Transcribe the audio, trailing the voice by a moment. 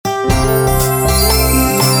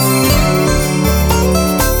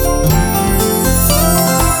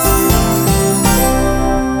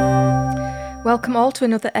all to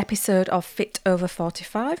another episode of Fit Over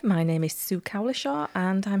 45. My name is Sue Cowlishaw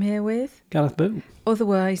and I'm here with Gareth Boot,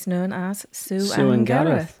 otherwise known as Sue and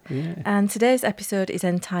Gareth. Yeah. And today's episode is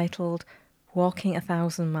entitled Walking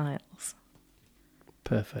 1,000 Miles.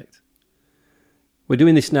 Perfect. We're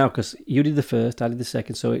doing this now because you did the first, I did the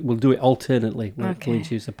second, so we'll do it alternately. We'll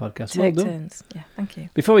introduce the podcast. Take turns. Yeah, thank you.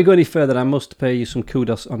 Before we go any further, I must pay you some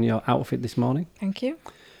kudos on your outfit this morning. Thank you.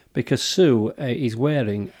 Because Sue is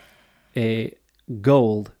wearing a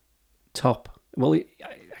gold top. Well,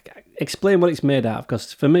 explain what it's made out of,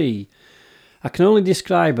 because for me, I can only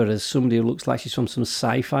describe her as somebody who looks like she's from some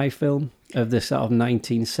sci-fi film of the sort of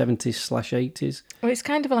 1970s/80s. Well, it's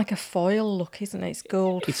kind of like a foil look, isn't it? It's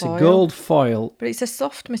gold foil. It's a gold foil. But it's a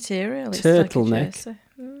soft material. It's turtleneck. like a jersey.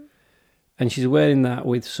 And she's wearing that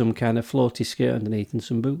with some kind of floaty skirt underneath and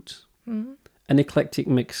some boots. An eclectic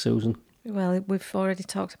mix, Susan. Well, we've already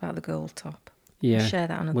talked about the gold top. Yeah. We'll share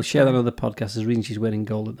that on We'll share that on other podcasts. There's a reason she's wearing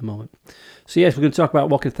gold at the moment. So yes, we're going to talk about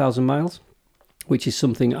walking 1,000 miles, which is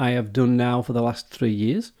something I have done now for the last 3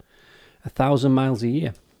 years. 1,000 miles a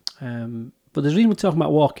year. But there's a reason we're talking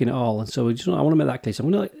about walking at all. And so I want to make that clear. So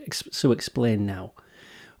I'm going to explain now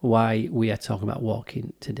why we are talking about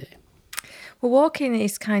walking today. Well, walking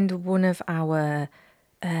is kind of one of our,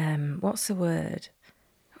 what's the word?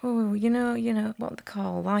 Oh, you know what they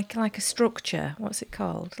call, like a structure. What's it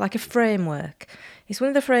called? Like a framework. It's one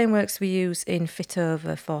of the frameworks we use in Fit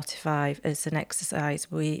Over 45 as an exercise.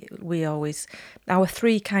 We always, our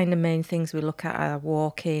three kind of main things we look at are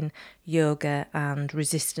walking, yoga and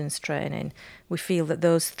resistance training. We feel that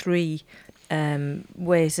those three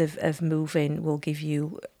ways of moving will give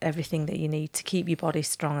you everything that you need to keep your body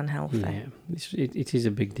strong and healthy. Yeah, it is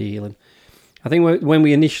a big deal. And I think when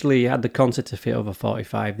we initially had the concept of Fit Over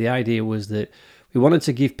 45, the idea was that we wanted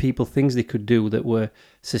to give people things they could do that were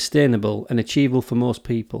sustainable and achievable for most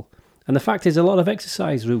people. And the fact is, a lot of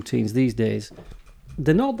exercise routines these days,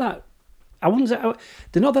 they're not that,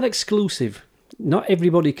 they're not that exclusive. Not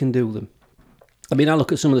everybody can do them. I mean, I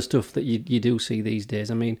look at some of the stuff that you do see these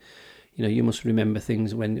days. I mean, you must remember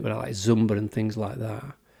things when like Zumba and things like that.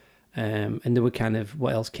 And there were kind of,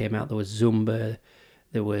 what else came out? There was Zumba.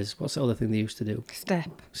 There was, what's the other thing they used to do?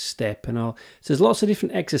 Step and all. So there's lots of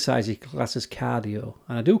different exercises classed as cardio.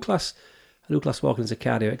 And I do class walking as a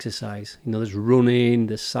cardio exercise. There's running,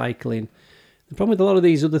 there's cycling. The problem with a lot of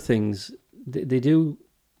these other things, they do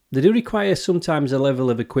require sometimes a level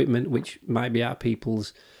of equipment which might be out of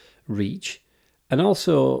people's reach. And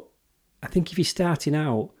also, I think if you're starting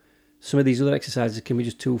out, some of these other exercises can be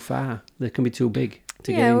just too far. They can be too big.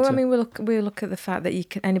 Yeah, well, I mean, we look at the fact that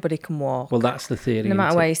anybody can walk. Well, that's the theory. No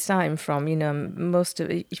matter where you're starting from,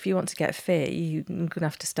 if you want to get fit, you're going to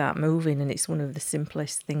have to start moving, and it's one of the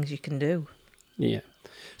simplest things you can do. Yeah.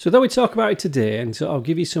 So though we talk about it today, and so I'll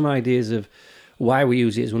give you some ideas of why we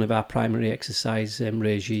use it as one of our primary exercise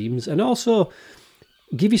regimes, and also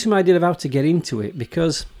give you some idea of how to get into it,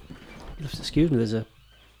 because, excuse me,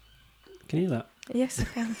 can you hear that? Yes, I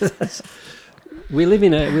can. We live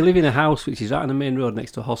in a house which is right on the main road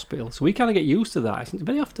next to a hospital, so we kind of get used to that.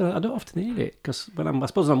 Very often, I don't often hear it because I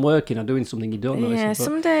suppose I'm working, I'm doing something you don't notice. Yeah,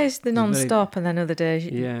 some days they're non-stop, and then other days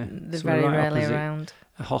they're very rarely around.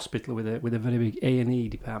 A hospital with a very big A&E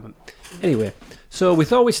department. Anyway, so we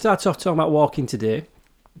thought we'd start off talking about walking today.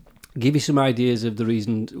 Give you some ideas of the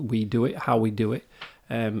reason we do it, how we do it.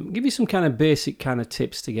 Give you some kind of basic kind of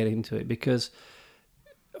tips to get into it, because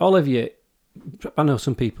all of you, I know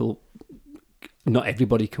some people. Not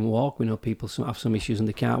everybody can walk. We know people have some issues and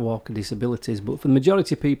they can't walk and disabilities. But for the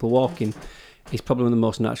majority of people, walking is probably one of the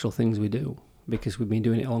most natural things we do because we've been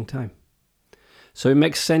doing it a long time. So it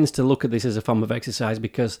makes sense to look at this as a form of exercise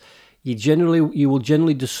because you will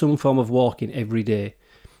generally do some form of walking every day,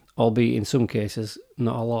 albeit in some cases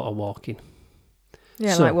not a lot of walking.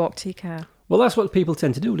 Yeah, like walk to your car. Well, that's what people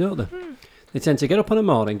tend to do, don't they? They tend to get up in the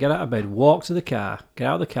morning, get out of bed, walk to the car, get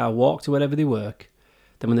out of the car, walk to wherever they work.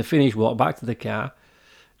 Then when they finish, walk back to the car,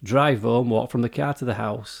 drive home, walk from the car to the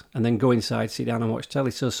house, and then go inside, sit down and watch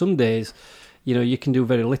telly. So some days, you can do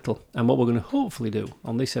very little. And what we're going to hopefully do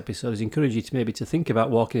on this episode is encourage you to think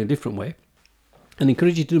about walking a different way and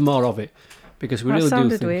encourage you to do more of it. Because we really do think...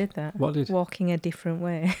 That sounded weird, that. What did? Walking a different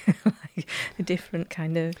way. Like a different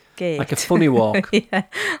kind of gait. Like a funny walk. Yeah.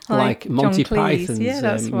 Like Monty Python's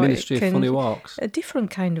Ministry of Funny Walks. A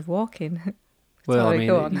different kind of walking. Well, Sorry,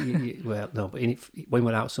 I mean, when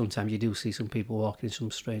we're out, sometimes you do see some people walking in some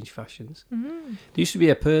strange fashions. Mm-hmm. There used to be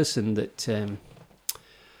a person that,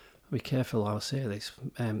 be careful how I say this,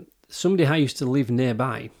 somebody I used to live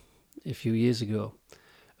nearby a few years ago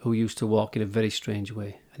who used to walk in a very strange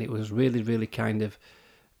way. And it was really, really kind of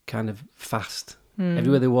fast.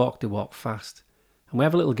 Everywhere they walked fast. And we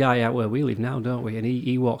have a little guy out where we live now, don't we? And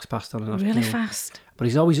he walks past on an afternoon. Really fast. But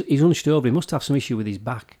he's hunched over. He must have some issue with his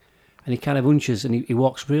back. And he kind of hunches and he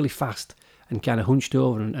walks really fast and kind of hunched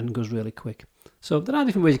over and goes really quick. So there are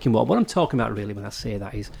different ways you can walk. What I'm talking about really when I say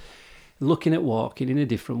that is looking at walking in a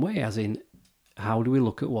different way, as in how do we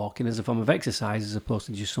look at walking as a form of exercise as opposed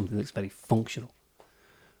to just something that's very functional.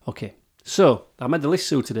 Okay, so I made the list,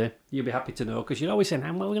 Sue, today. You'll be happy to know because you're always saying,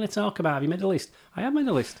 what are we going to talk about? Have you made a list? I have made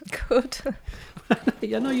a list. Good.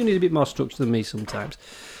 I know you need a bit more structure than me sometimes.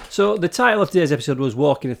 So the title of today's episode was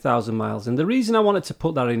Walking 1,000 Miles. And the reason I wanted to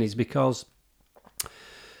put that in is because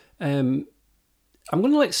I'm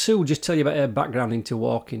going to let Sue just tell you about her background into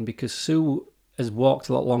walking, because Sue has walked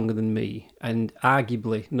a lot longer than me, and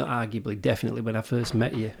definitely when I first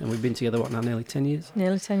met you, and we've been together, nearly 10 years?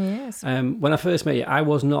 Nearly 10 years. When I first met you, I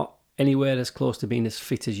was not anywhere as close to being as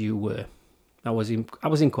fit as you were. I was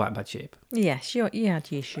in quite bad shape. Yes, you had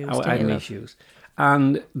your issues. I had my issues.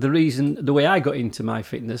 And the way I got into my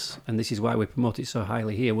fitness, and this is why we promote it so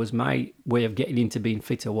highly here, was my way of getting into being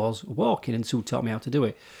fitter was walking, and Sue taught me how to do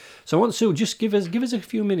it. So I want Sue, just give us a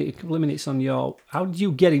couple of minutes on how did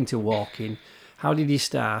you get into walking? How did you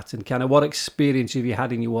start? And kind of what experience have you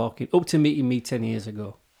had in your walking up to meeting me 10 years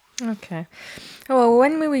ago? Okay. Well,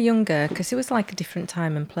 when we were younger, because it was like a different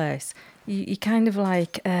time and place, you kind of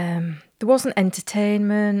like, there wasn't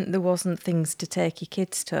entertainment, there wasn't things to take your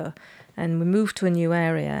kids to. And we moved to a new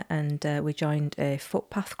area and we joined a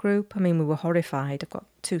footpath group. I mean, we were horrified. I've got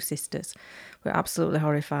 2 sisters. We were absolutely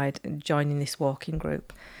horrified joining this walking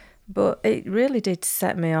group. But it really did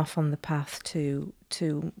set me off on the path to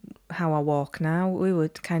how I walk now. We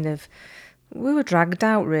were dragged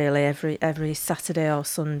out really every Saturday or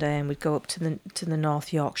Sunday, and we'd go up to the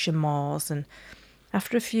North Yorkshire moors. And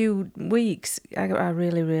after a few weeks, I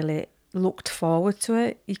really, really looked forward to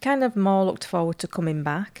it. You kind of more looked forward to coming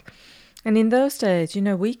back. And in those days,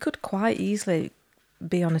 we could quite easily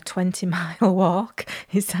be on a 20-mile walk.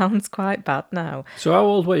 It sounds quite bad now. So how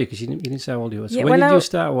old were you? Because you didn't say how old you were. So yeah, when did you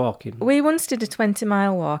start walking? We once did a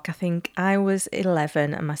 20-mile walk. I think I was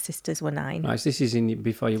 11 and my sisters were 9. Right, so this is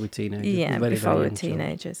before you were teenagers. Yeah, before we were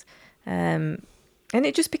teenagers. And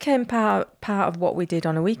it just became part of what we did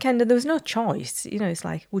on a weekend. And there was no choice. It's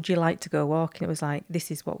like, would you like to go walking? It was like, this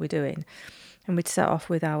is what we're doing. And we'd set off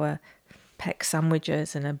with our peck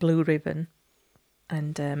sandwiches and a blue ribbon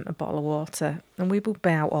and a bottle of water, and we would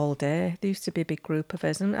be out all day. There used to be a big group of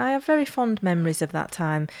us, and I have very fond memories of that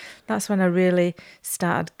time. That's when I really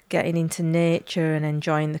started getting into nature and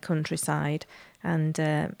enjoying the countryside,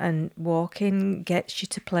 and walking gets you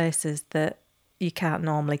to places that you can't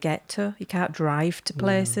normally get to. You can't drive to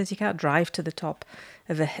places. You can't drive to the top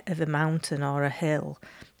of a mountain or a hill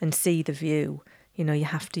and see the view. You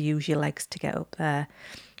have to use your legs to get up there.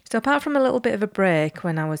 So apart from a little bit of a break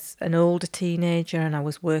when I was an older teenager and I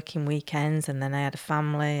was working weekends, and then I had a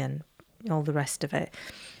family and all the rest of it,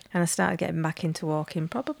 and I started getting back into walking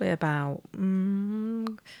probably about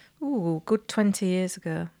good 20 years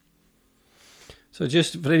ago. So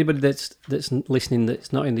just for anybody that's listening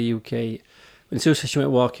that's not in the UK, when Sue said she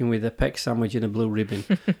went walking with a peck sandwich and a blue ribbon,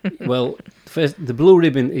 well, first, the blue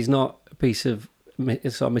ribbon is not a piece of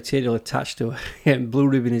sort of material attached to it. Blue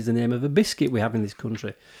ribbon is the name of a biscuit we have in this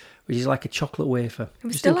country, which is like a chocolate wafer.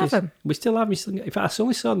 We still have them. We still have them. In fact, I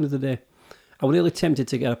only saw them the other day. I was really tempted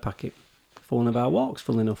to get a packet for one of our walks,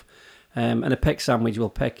 funnily enough. And a peck sandwich, well,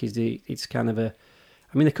 peck is it's kind of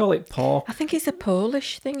they call it pork. I think it's a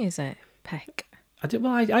Polish thing, is it? Peck.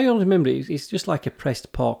 I only remember it's just like a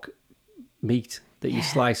pressed pork meat that you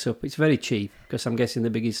slice up. It's very cheap, because I'm guessing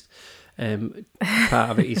the biggest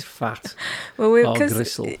part of it is fat or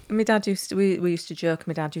gristle. My dad we used to joke,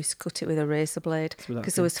 my dad used to cut it with a razor blade,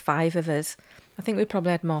 because there was 5 of us. I think we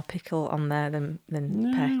probably had more pickle on there than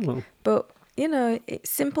peck. Well. But,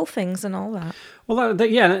 it's simple things and all that. Well,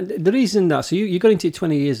 the reason that, so you got into it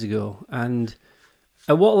 20 years ago, and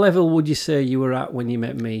at what level would you say you were at when you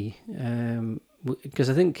met me? Because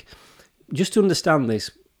I think, just to understand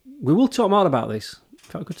this, we will talk more about this. In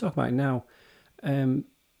fact, we could talk about it now.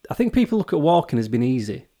 I think people look at walking as being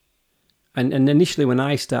easy. And initially when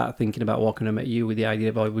I started thinking about walking, I met you with the idea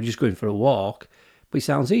of, we're just going for a walk. But it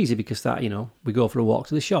sounds easy because that, we go for a walk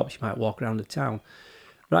to the shops, you might walk around the town.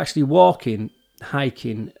 But actually walking,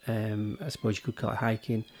 hiking, I suppose you could call it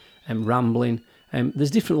hiking, rambling.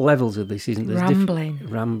 There's different levels of this, isn't there? Rambling.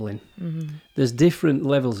 Rambling. Mm-hmm. There's different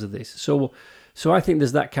levels of this. So I think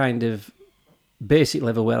there's that kind of basic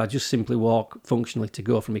level where I just simply walk functionally to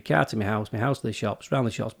go from my car to my house to the shops, round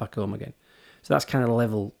the shops, back home again. So that's kind of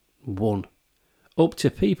level 1. Up to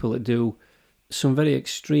people that do some very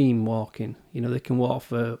extreme walking. They can walk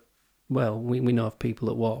for, we know of people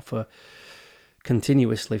that walk for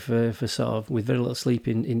continuously for sort of with very little sleep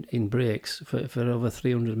in breaks for over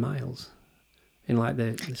 300 miles in like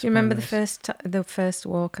the Do you remember race. the first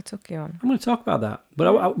walk I took you on? I'm going to talk about that.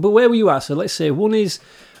 But where were you at? So let's say one is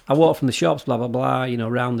I walk from the shops, blah, blah, blah,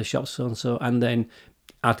 around the shops, so and so, and then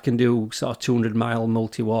I can do sort of 200-mile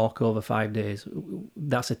multi-walk over 5 days.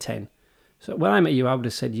 That's a 10. So when I met you, I would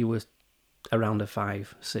have said you were around a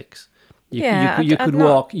 5, 6. You could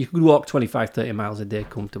walk 25, 30 miles a day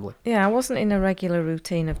comfortably. Yeah, I wasn't in a regular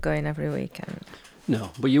routine of going every weekend.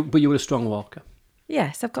 No, but you were a strong walker.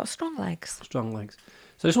 Yes, I've got strong legs. Strong legs.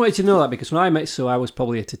 So I just wanted to know that because when I met Sue, I was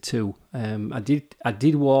probably at a 2. I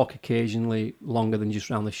did walk occasionally longer than just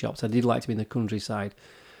around the shops. I did like to be in the countryside.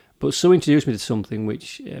 But Sue introduced me to something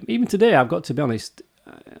which, even today, I've got to be honest,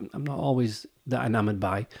 I'm not always that enamoured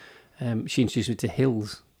by. She introduced me to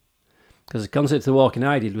hills. Because the concept of the walking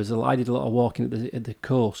I did was I did a lot of walking at the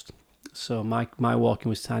coast. So my walking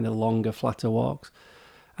was kind of longer, flatter walks.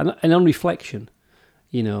 And on reflection,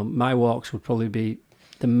 my walks would probably be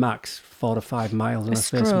the max 4 to 5 miles when I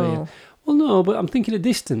first met you. Well, no, but I'm thinking of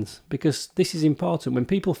distance because this is important. When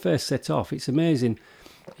people first set off, it's amazing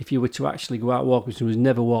if you were to actually go out walking with someone who's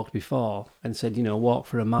never walked before and said, walk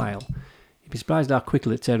for a mile. You'd be surprised how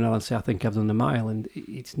quickly they turn around and say, I think I've done a mile, and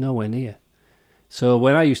it's nowhere near. So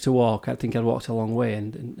when I used to walk, I think I'd walked a long way,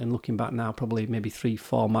 and looking back now, probably maybe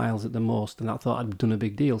 3-4 miles at the most, and I thought I'd done a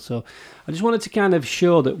big deal. So I just wanted to kind of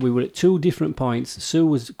show that we were at 2 different points. Sue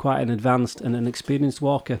was quite an advanced and an experienced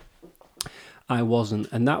walker. I wasn't,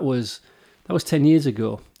 and that was 10 years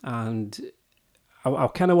ago, and I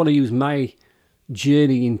kind of want to use my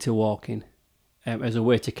journey into walking as a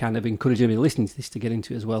way to kind of encourage anybody listening to this to get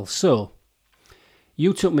into it as well. So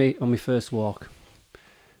you took me on my first walk.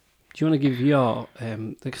 Do you want to give your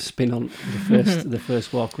the spin on the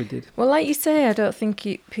first walk we did? Well, like you say, I don't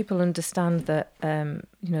think people understand that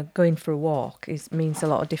going for a walk means a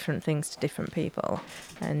lot of different things to different people.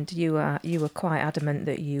 And you were quite adamant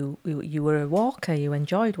that you were a walker. You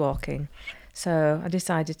enjoyed walking, so I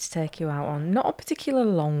decided to take you out on not a particular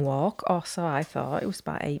long walk, or so I thought. It was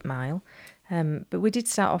about 8 mile, but we did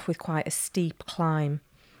start off with quite a steep climb,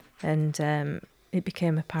 and it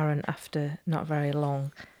became apparent after not very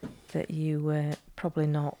long that you were probably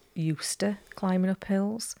not used to climbing up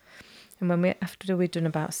hills. And after we'd done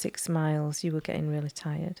about 6 miles, you were getting really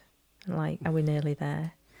tired. Like, are we nearly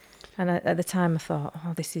there? And at the time I thought,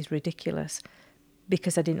 oh, this is ridiculous,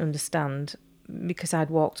 because I didn't understand, because I'd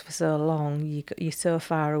walked for so long. You're so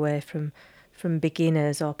far away from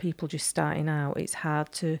beginners or people just starting out, it's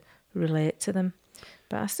hard to relate to them.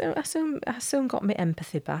 But I soon got my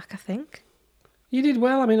empathy back, I think. You did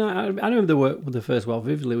well. I mean, I remember the first walk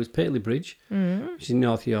vividly. It was Pateley Bridge, which is in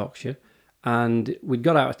North Yorkshire, and we'd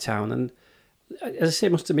got out of town, and as I say,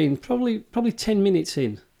 it must have been probably 10 minutes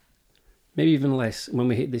in, maybe even less, when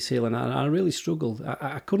we hit this hill, and I really struggled.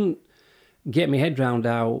 I couldn't get my head round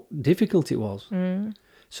how difficult it was.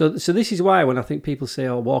 So this is why when I think people say,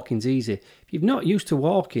 "Oh, walking's easy," if you've not used to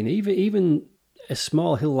walking, even a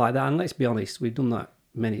small hill like that, and let's be honest, we've done that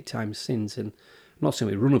many times since, and I'm not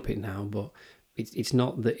saying we run up it now, but it's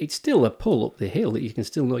not that it's still a pull up the hill that you can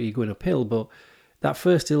still know you're going uphill, but that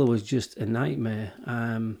first hill was just a nightmare.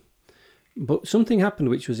 But something happened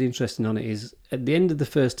which was interesting on it is at the end of the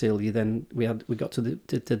first hill, we got to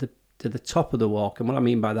the top of the walk, and what I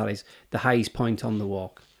mean by that is the highest point on the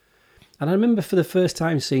walk. And I remember for the first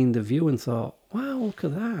time seeing the view and thought, wow, look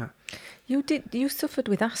at that. You suffered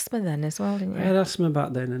with asthma then as well, didn't you? I had asthma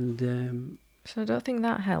back then, and so I don't think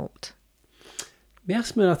that helped. My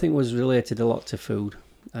asthma, I think, was related a lot to food.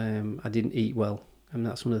 I didn't eat well, and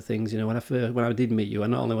that's one of the things. When I did meet you,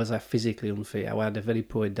 and not only was I physically unfit, I had a very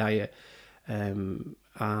poor diet, and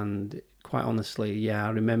quite honestly,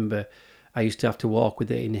 I remember I used to have to walk with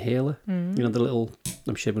the inhaler. The little,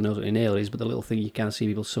 I'm sure everyone knows what an inhaler is, but the little thing you can't see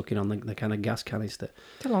people sucking on the kind of gas canister.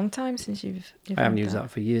 It's a long time since you've I haven't used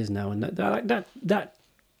that for years now, and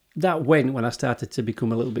that went when I started to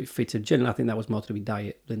become a little bit fitter. Generally, I think that was more to do with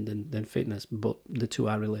diet than fitness, but the two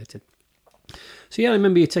are related. So I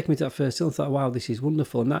remember you taking me to that first hill and thought, wow, this is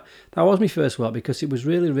wonderful. And that was my first walk because it was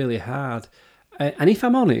really, really hard. And if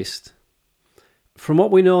I'm honest, from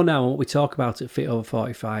what we know now and what we talk about at Fit Over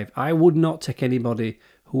 45, I would not take anybody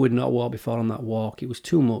who had not walked before on that walk. It was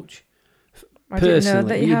too much. I didn't know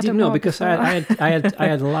that you didn't know because I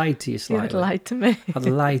had lied to you slightly. You had lied to me. I'd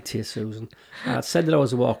lied to you, Susan. I'd said that I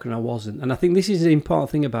was a walker and I wasn't. And I think this is an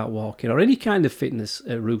important thing about walking or any kind of fitness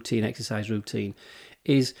routine, exercise routine,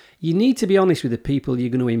 is you need to be honest with the people you're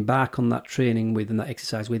going to embark on that training with and that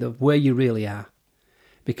exercise with of where you really are.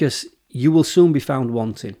 Because you will soon be found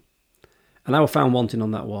wanting. And I was found wanting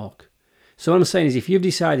on that walk. So what I'm saying is, if you've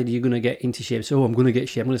decided you're going to get into shape, so I'm going to get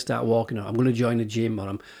shape, I'm going to start walking, or I'm going to join a gym, or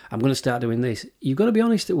I'm going to start doing this, you've got to be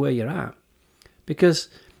honest at where you're at. Because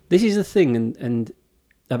this is the thing, and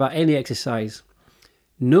about any exercise,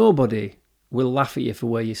 nobody will laugh at you for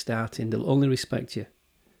where you're starting. They'll only respect you.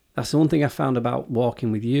 That's the one thing I found about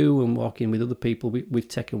walking with you and walking with other people with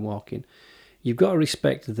tech and walking. You've got to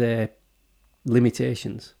respect their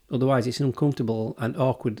limitations. Otherwise, it's an uncomfortable and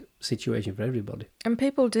awkward situation for everybody. And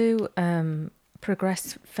people do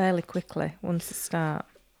progress fairly quickly once they start.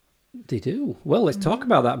 They do. Well, let's talk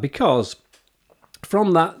about that, because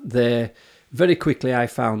from that there, very quickly I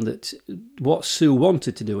found that what Sue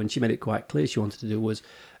wanted to do, and she made it quite clear she wanted to do, was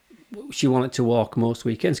she wanted to walk most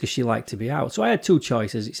weekends because she liked to be out. So I had two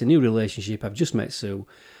choices. It's a new relationship. I've just met Sue,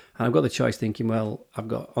 and I've got the choice thinking, well, I've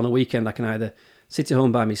got on a weekend I can either sit at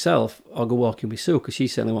home by myself or go walking with Sue, because she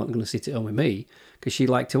certainly wasn't going to sit at home with me because she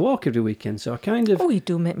liked to walk every weekend. So I kind of... Oh, you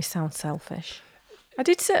do make me sound selfish. I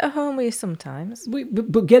did sit at home with you sometimes.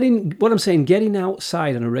 But getting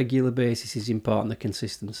outside on a regular basis is important, the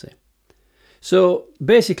consistency. So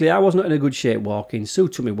basically, I was not in a good shape walking. Sue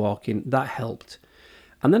took me walking. That helped.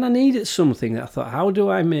 And then I needed something that I thought, how do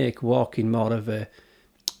I make walking more of a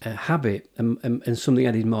habit and something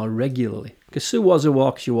I did more regularly? Because Sue was a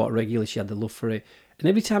walker. She walked regularly. She had the love for it. And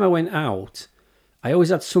every time I went out, I always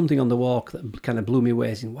had something on the walk that kind of blew me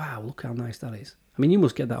away, saying, wow, look how nice that is. I mean, you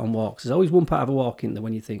must get that on walks. There's always one part of a walk in there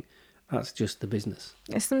when you think, that's just the business.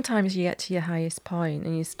 Sometimes you get to your highest point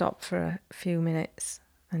and you stop for a few minutes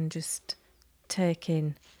and just take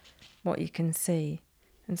in what you can see.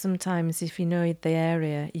 And sometimes if you know the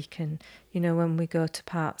area, you can, when we go to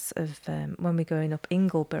parts of, when we're going up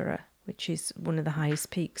Ingleborough, which is one of the highest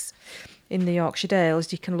peaks in the Yorkshire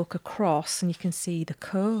Dales, you can look across and you can see the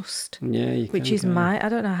coast. Yeah, you can. Which is I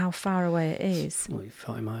don't know how far away it is. Like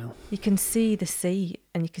 40 miles. You can see the sea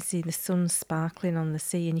and you can see the sun sparkling on the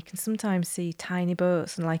sea, and you can sometimes see tiny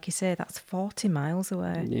boats, and like you say, that's 40 miles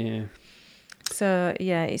away. Yeah. So,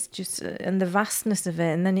 yeah, it's just, and the vastness of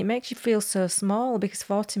it, and then it makes you feel so small, because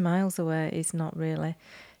 40 miles away is not really,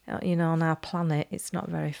 on our planet, it's not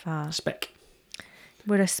very far. Speck.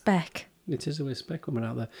 We're a speck. It is a speck when we're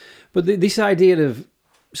out there. But this idea of,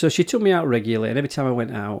 so she took me out regularly, and every time I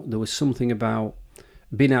went out, there was something about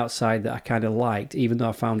being outside that I kind of liked, even though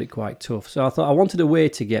I found it quite tough. So I thought I wanted a way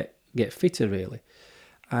to get fitter, really.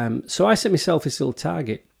 So I set myself this little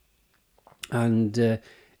target, and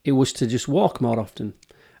it was to just walk more often.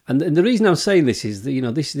 And the reason I'm saying this is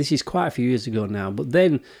that, this is quite a few years ago now. But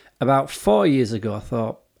then about 4 years ago, I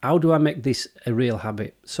thought, how do I make this a real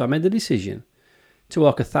habit? So I made the decision to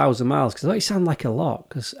walk 1,000 miles, because I thought it sounded like a lot.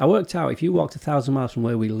 Because I worked out, if you walked 1,000 miles from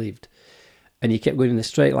where we lived, and you kept going in a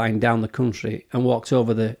straight line down the country and walked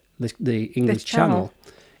over the English Channel,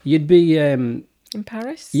 you'd be... in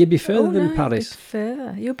Paris? You'd be further than Paris. You'd be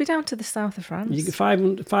further. You'd be down to the south of France. You get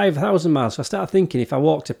 5,000 miles. So I started thinking, if I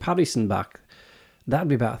walked to Paris and back, that'd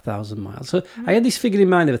be about 1,000 miles. So I had this figure in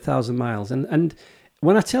mind of 1,000 miles. And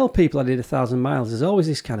when I tell people I did 1,000 miles, there's always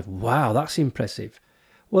this kind of, wow, that's impressive.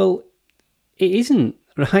 Well, it isn't,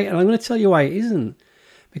 right? And I'm going to tell you why it isn't.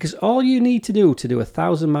 Because all you need to do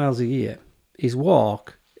 1,000 miles a year is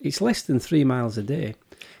walk. It's less than 3 miles a day.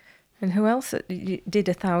 And who else did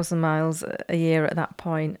 1,000 miles a year at that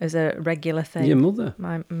point as a regular thing? Your mother.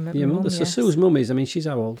 Your mother. So yes. Sue's mum is, she's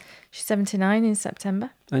how old? She's 79 in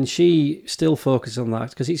September. And she still focuses on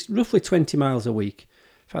that, because it's roughly 20 miles a week.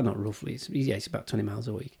 In fact, not roughly, it's about 20 miles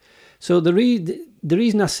a week. So the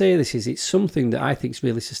reason I say this is it's something that I think is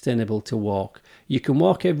really sustainable to walk. You can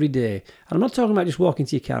walk every day. And I'm not talking about just walking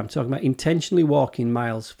to your car. I'm talking about intentionally walking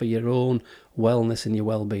miles for your own wellness and your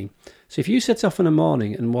well-being. So if you set off in the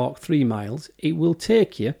morning and walk 3 miles, it will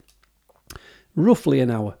take you roughly an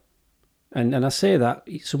hour. And I say that,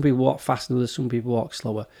 some people walk faster, some people walk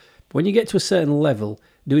slower. But when you get to a certain level,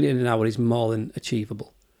 doing it in an hour is more than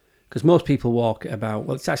achievable. Because most people walk about,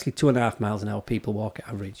 it's actually 2.5 miles an hour people walk at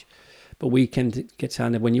average. But we can get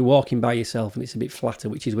kind of, when you're walking by yourself and it's a bit flatter,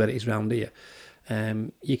 which is where it is round here,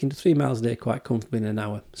 you can do 3 miles a day quite comfortably in an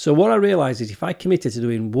hour. So what I realised is if I committed to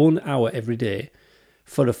doing 1 hour every day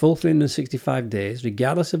for a full 365 days,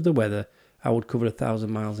 regardless of the weather, I would cover 1,000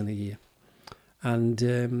 miles in a year.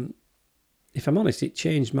 And if I'm honest, it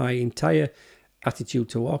changed my entire attitude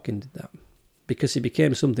to walking, did that. Because it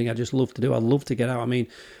became something I just love to do. I love to get out. I mean,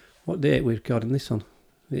 what date are we recording this on?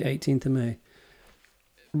 The 18th of May.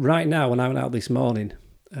 Right now, when I went out this morning,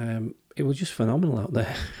 it was just phenomenal out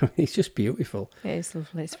there. It's just beautiful. It is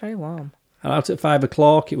lovely. It's very warm. And out at 5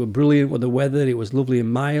 o'clock, it was brilliant with the weather. It was lovely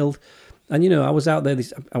and mild. And, I was out there,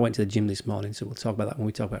 I went to the gym this morning, so we'll talk about that when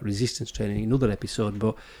we talk about resistance training in another episode.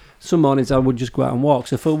 But some mornings I would just go out and walk.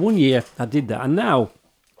 So for 1 year, I did that. And now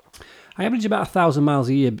I average about 1,000 miles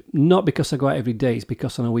a year, not because I go out every day, it's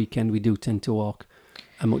because on a weekend we do tend to walk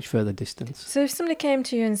a much further distance. So if somebody came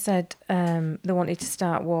to you and said they wanted to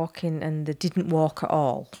start walking and they didn't walk at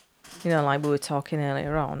all, like we were talking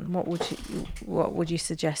earlier on, what would you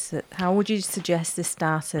suggest how would you suggest this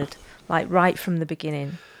started, like right from the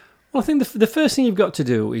beginning? Well, I think the first thing you've got to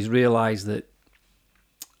do is realise that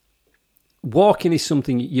walking is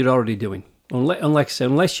something you're already doing.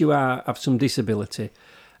 Unless you have some disability,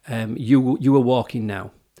 you are walking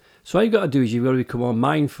now. So all you've got to do is you've got to become more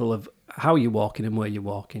mindful of how you're walking and where you're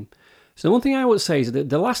walking. So one thing I would say is that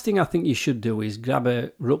the last thing I think you should do is grab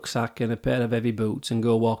a rucksack and a pair of heavy boots and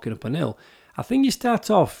go walking up an hill. I think you start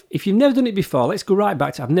off, if you've never done it before, let's go right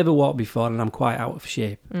back to I've never walked before and I'm quite out of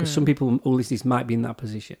shape. Because some people who listen to this might be in that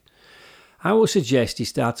position. I would suggest you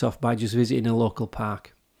start off by just visiting a local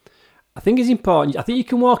park. I think it's important. I think you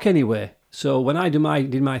can walk anywhere. So when I did my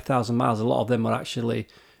 1,000 miles, a lot of them were actually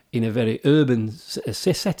in a very urban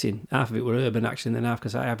setting. Half of it were urban actually, and then half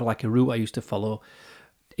because I have like a route I used to follow.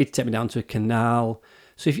 It'd take me down to a canal.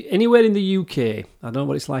 So if anywhere in the UK, I don't know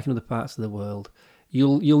what it's like in other parts of the world,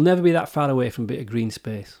 you'll never be that far away from a bit of green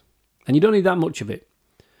space. And you don't need that much of it.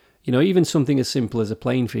 Even something as simple as a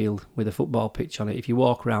playing field with a football pitch on it, if you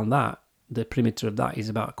walk around that, the perimeter of that is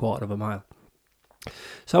about a quarter of a mile.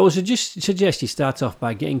 So I would suggest you start off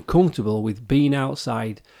by getting comfortable with being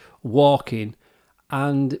outside, walking,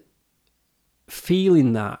 and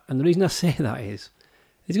feeling that. And the reason I say that is,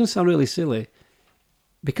 it's going to sound really silly,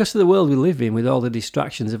 because of the world we live in with all the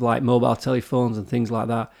distractions of like mobile telephones and things like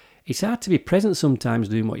that, it's hard to be present sometimes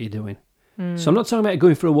doing what you're doing. So I'm not talking about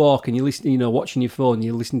going for a walk and you're listening, watching your phone,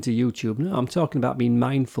 you're listening to YouTube. No, I'm talking about being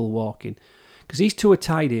mindful walking, because these two are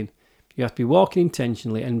tied in. You have to be walking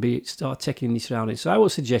intentionally and start taking in your surroundings. So I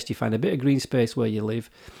would suggest you find a bit of green space where you live.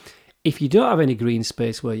 If you don't have any green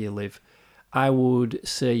space where you live, I would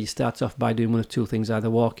say you start off by doing one of two things, either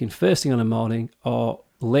walking first thing on the morning or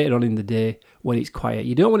later on in the day when it's quiet.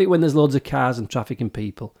 You don't want it when there's loads of cars and traffic and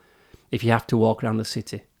people, if you have to walk around the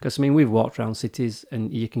city. Because, we've walked around cities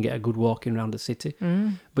and you can get a good walking around the city.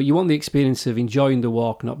 But you want the experience of enjoying the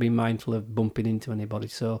walk, not being mindful of bumping into anybody.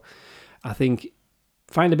 So I think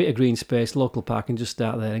find a bit of green space, local park, and just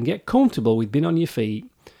start there and get comfortable with being on your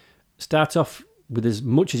feet. Start off with as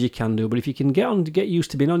much as you can do, but if you can get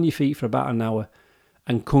used to being on your feet for about an hour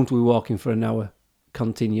and comfortably walking for an hour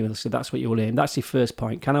continuously, that's what you will aim. That's your first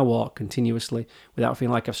point. Can I walk continuously without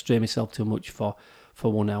feeling like I've strained myself too much for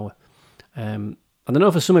 1 hour? And I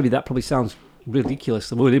know for some of you that probably sounds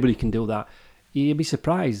ridiculous. Well, anybody can do that. You'd be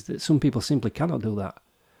surprised that some people simply cannot do that.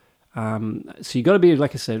 So you've got to be,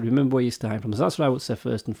 like I said, remember where you're starting from. So that's what I would say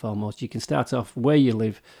first and foremost. You can start off where you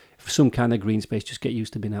live, for some kind of green space, just get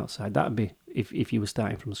used to being outside. That would be if you were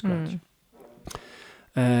starting from scratch.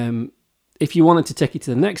 If you wanted to take it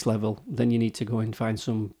to the next level, then you need to go and find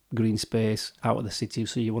some green space out of the city,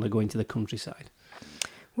 so you want to go into the countryside.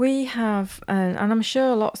 We have, and I'm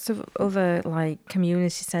sure lots of other like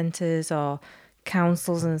community centres or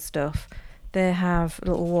councils and stuff, they have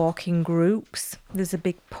little walking groups. There's a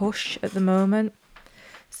big push at the moment.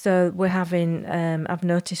 So we're having, I've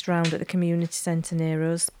noticed round at the community centre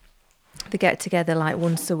near us, they get together like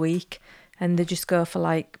once a week and they just go for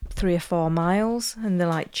like 3 or 4 miles and they're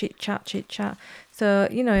like chit chat. So,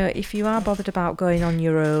 if you are bothered about going on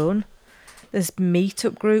your own, there's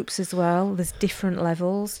meet-up groups as well. There's different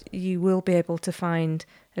levels. You will be able to find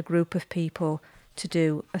a group of people to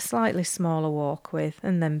do a slightly smaller walk with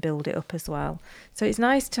and then build it up as well. So it's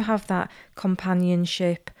nice to have that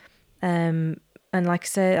companionship. And like I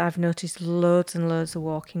say, I've noticed loads and loads of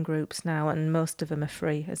walking groups now, and most of them are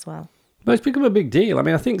free as well. But it's become a big deal.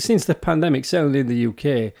 I think since the pandemic, certainly in the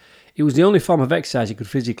UK, it was the only form of exercise you could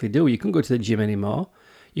physically do. You couldn't go to the gym anymore.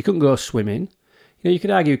 You couldn't go swimming. You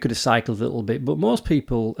could argue you could have cycled a little bit, but most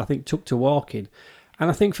people, I think, took to walking.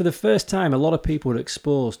 And I think for the first time, a lot of people were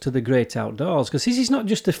exposed to the great outdoors, because this is not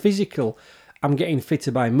just a physical, I'm getting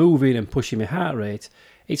fitter by moving and pushing my heart rate.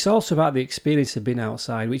 It's also about the experience of being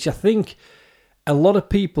outside, which I think a lot of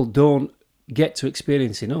people don't get to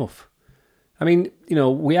experience enough.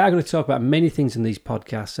 We are going to talk about many things in these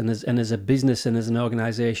podcasts, and as a business and as an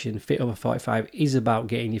organisation, Fit Over 45 is about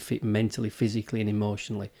getting you fit mentally, physically and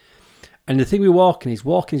emotionally. And the thing with walking is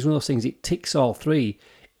one of those things, it ticks all three.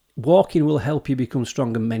 Walking will help you become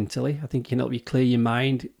stronger mentally. I think it can help you clear your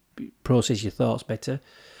mind, process your thoughts better.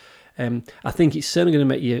 I think it's certainly going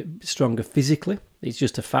to make you stronger physically. It's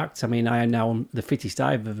just a fact. I am now the fittest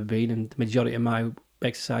I've ever been, and the majority of my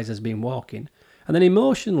exercise has been walking. And then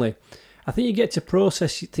emotionally, I think you get to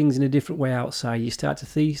process things in a different way outside. You start to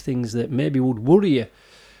see things that maybe would worry you,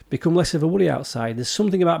 become less of a worry outside. There's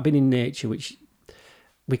something about being in nature which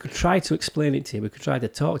we could try to explain it to you. We could try to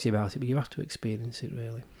talk to you about it, but you have to experience it,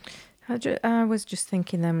 really. I was just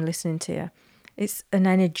thinking them listening to you. It's an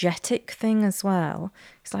energetic thing as well.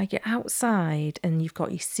 It's like you're outside and you've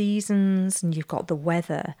got your seasons and you've got the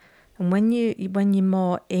weather. And when you're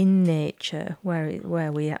more in nature,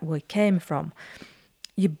 where we came from,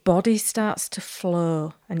 your body starts to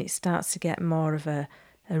flow and it starts to get more of a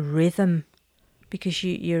rhythm, because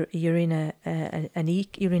you're in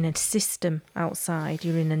you're in a system outside.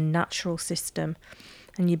 You're in a natural system,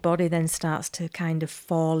 and your body then starts to kind of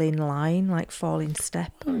fall in line, like fall in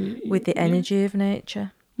step with the energy of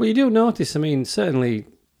nature. Well, you do notice. I mean, certainly.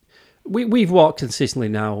 We've walked consistently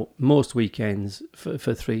now most weekends for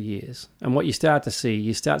 3 years, and what you start to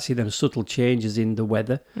see them subtle changes in the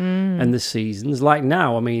weather and the seasons. Like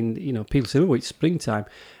now, I mean, people say, "Oh, it's springtime."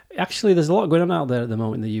 Actually, there's a lot going on out there at the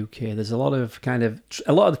moment in the UK. There's a lot of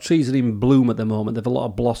the trees are in bloom at the moment. They've a lot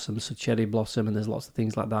of blossoms, so cherry blossom, and there's lots of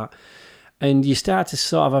things like that. And you start to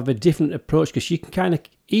sort of have a different approach, because you can kind of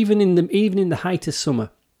even in the height of summer.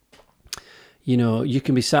 You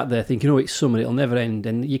can be sat there thinking, "Oh, it's summer; it'll never end,"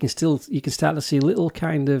 and you can start to see little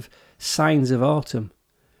kind of signs of autumn.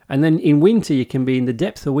 And then in winter, you can be in the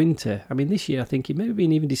depth of winter. I mean, this year I think it may have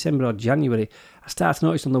been even December or January. I started to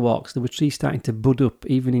notice on the walks there were trees starting to bud up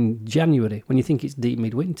even in January when you think it's deep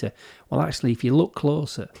midwinter. Well, actually, if you look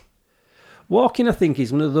closer, walking I think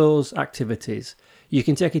is one of those activities you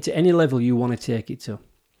can take it to any level you want to take it to.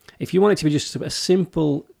 If you want it to be just a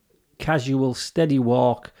simple, casual, steady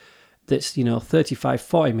walk that's 35,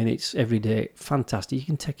 40 minutes every day, fantastic. You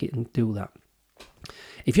can take it and do that.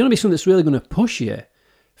 If you want to be something that's really going to push you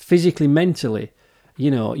physically, mentally,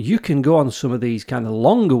 you can go on some of these kind of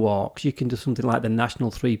longer walks. You can do something like the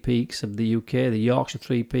National Three Peaks of the UK, the Yorkshire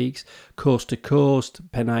Three Peaks, Coast to Coast,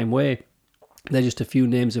 Pennine Way. They're just a few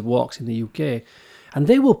names of walks in the UK, and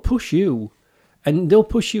they will push you. And they'll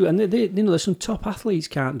push you, and there's some top athletes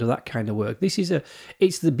can't do that kind of work.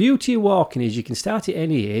 It's the beauty of walking is you can start at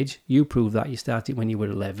any age. You proved that you started when you were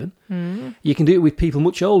 11. Mm. You can do it with people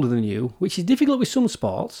much older than you, which is difficult with some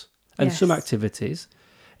sports and some activities.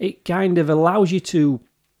 It kind of allows you to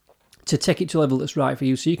take it to a level that's right for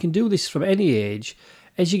you. So you can do this from any age.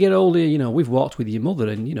 As you get older, we've walked with your mother,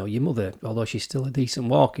 and your mother, although she's still a decent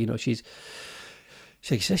walker,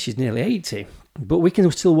 she says she's nearly 80, but we can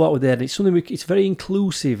still walk with her. And it's something it's very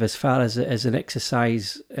inclusive as far as an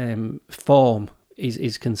exercise form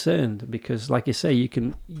is concerned, because, like you say,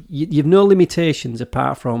 you've no limitations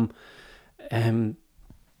apart from,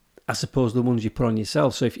 I suppose, the ones you put on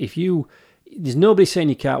yourself. So if there's nobody saying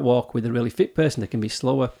you can't walk with a really fit person. They can be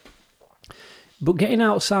slower, but getting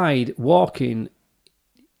outside, walking,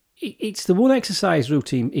 it's the one exercise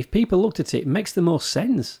routine. If people looked at it, it makes the most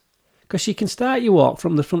sense. Because you can start your walk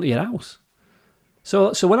from the front of your house.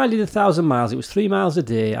 So when I did 1,000 miles, it was 3 miles a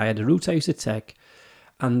day. I had a route I used to take.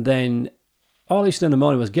 And then all I used to do in the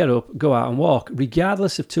morning was get up, go out and walk,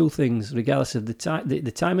 regardless of two things, regardless of the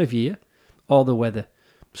time of year or the weather.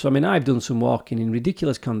 So, I mean, I've done some walking in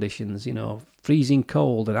ridiculous conditions, freezing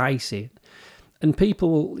cold and icy. And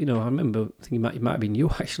people, I remember thinking it might have been you,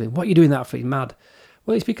 actually. What are you doing that for? You're mad.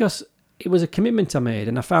 Well, it's because it was a commitment I made,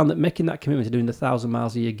 and I found that making that commitment to doing the 1,000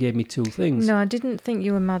 miles a year gave me two things. No, I didn't think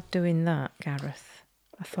you were mad doing that, Gareth.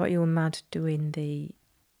 I thought you were mad doing the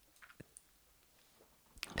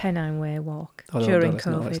Pennine Way walk during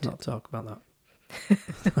COVID. Let's not talk about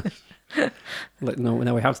that. No,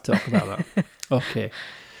 we have to talk about that. Okay.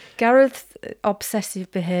 Gareth's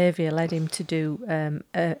obsessive behaviour led him to do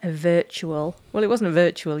a virtual... Well, it wasn't a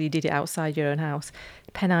virtual, you did it outside your own house.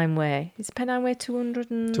 Pennine Way. Is Pennine Way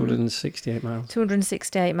 268 miles.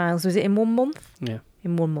 268 miles. Was it in 1 month? Yeah.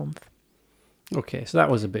 In 1 month. Okay, so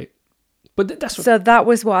that was a bit... But that's what... So that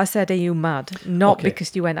was what I said, are you mad? Not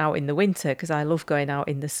because you went out in the winter, because I love going out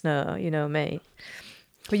in the snow, you know me.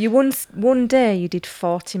 But one day you did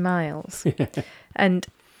 40 miles. And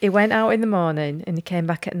he went out in the morning and he came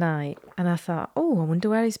back at night. And I thought, I wonder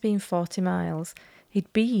where he's been 40 miles.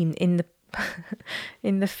 He'd been in the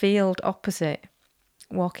in the field opposite,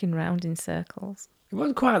 walking round in circles. It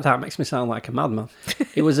wasn't quite that. It makes me sound like a madman.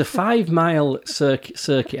 It was a 5-mile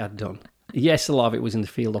circuit I'd done. Yes, a lot of it was in the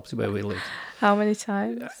field opposite where we lived. How many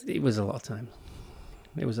times? It was a lot of time.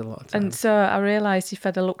 And so I realised if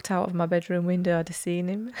I'd have looked out of my bedroom window, I'd have seen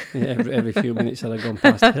him. Yeah, every few minutes I'd have gone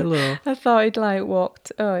past. Hello. I thought he'd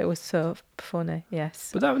walked. Oh, it was so funny.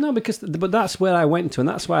 Yes. But that's where I went to, and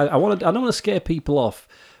that's why I don't want to scare people off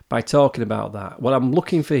by talking about that. What I'm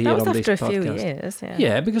looking for here That was on this after a few podcast. years, yeah.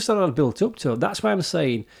 Yeah, because that had built up to it. That's why I'm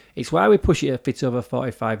saying it's why we push it at Fit Over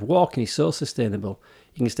 45. Walking is so sustainable.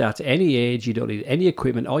 You can start at any age. You don't need any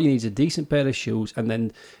equipment. All you need is a decent pair of shoes and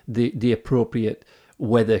then the appropriate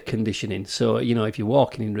weather conditioning. So, if you're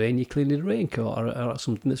walking in rain, you clean in a raincoat or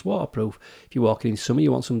something that's waterproof. If you're walking in summer,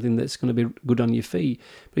 you want something that's going to be good on your feet.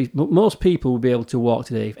 But most people will be able to walk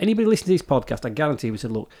today. If anybody listening to this podcast, I guarantee we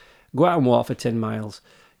said, look, go out and walk for 10 miles.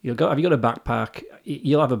 Have you got a backpack?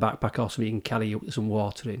 You'll have a backpack or something you can carry some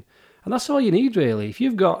water in. And that's all you need, really. If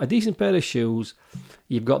you've got a decent pair of shoes,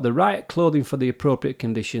 you've got the right clothing for the appropriate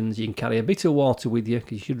conditions, you can carry a bit of water with you,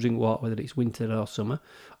 because you should drink water whether it's winter or summer,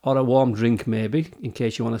 or a warm drink maybe, in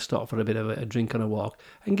case you want to stop for a bit of a drink on a walk,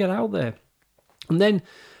 and get out there. And then,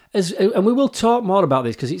 and we will talk more about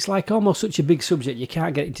this, because it's like almost such a big subject, you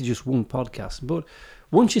can't get into just one podcast. But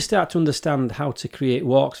once you start to understand how to create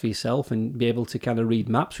walks for yourself and be able to kind of read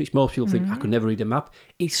maps, which most people think, I could never read a map,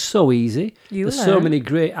 it's so easy. There's so many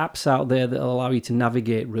great apps out there that will allow you to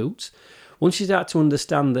navigate routes. Once you start to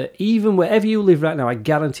understand that even wherever you live right now, I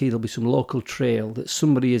guarantee there'll be some local trail that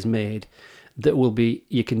somebody has made that will be,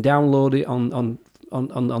 you can download it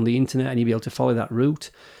on the internet and you'll be able to follow that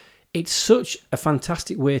route. It's such a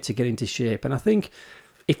fantastic way to get into shape. And I think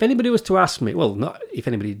if anybody was to ask me, well, not if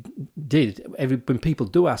anybody did, when people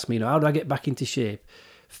do ask me, how do I get back into shape?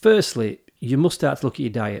 Firstly, you must start to look at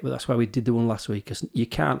your diet, but that's why we did the one last week, because you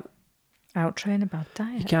can't out-train a bad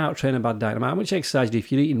diet. You can't out-train a bad diet. No matter how much exercise you do,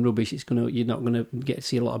 if you're eating rubbish, you're not going to get to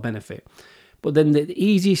see a lot of benefit. But then the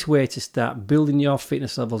easiest way to start building your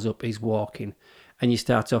fitness levels up is walking. And you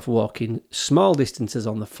start off walking small distances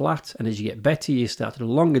on the flat, and as you get better, you start to do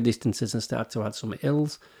longer distances and start to add some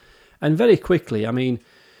hills. And very quickly, I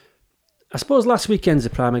suppose last weekend's a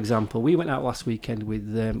prime example. We went out last weekend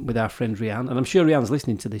with our friend Rianne, and I'm sure Rianne's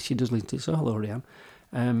listening to this. She does listen to it, so hello,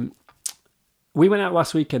 Rianne. We went out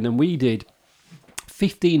last weekend and we did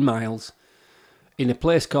 15 miles in a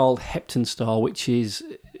place called Heptonstall, which is,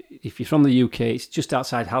 if you're from the UK, it's just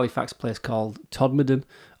outside Halifax, a place called Todmorden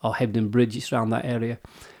or Hebden Bridge. It's around that area.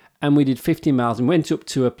 And we did 15 miles and went up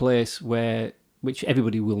to a place which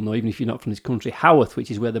everybody will know, even if you're not from this country, Haworth, which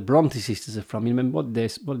is where the Bronte sisters are from. You remember, what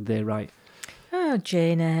did they write? Oh,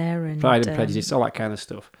 Jane Eyre and Pride and Prejudice, all that kind of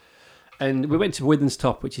stuff. And we went to Withens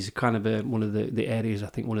Top, which is kind of one of the areas I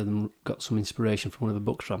think one of them got some inspiration from one of the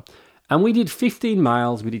books from. And we did 15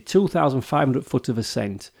 miles, we did 2,500 foot of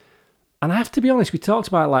ascent. And I have to be honest, we talked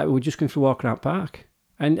about it like we were just going for a walk around park.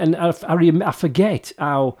 And I forget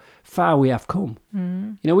how far we have come.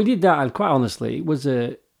 We did that, and quite honestly, it was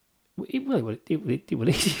it was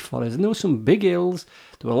easy for us. And there were some big hills,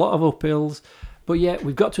 there were a lot of uphills. But yet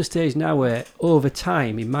we've got to a stage now where over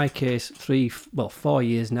time, in my case, 4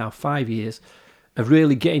 years now, 5 years, of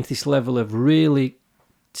really getting to this level of really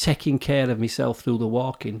taking care of myself through the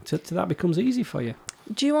walking, to that becomes easy for you.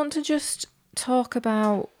 Do you want to just talk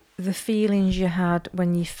about the feelings you had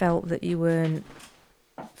when you felt that you weren't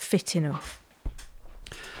fit enough?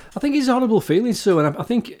 I think it's a horrible feeling, Sue, and I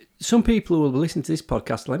think some people who will listen to this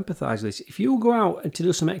podcast will empathise with this. If you go out to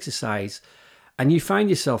do some exercise and you find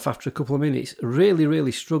yourself after a couple of minutes really,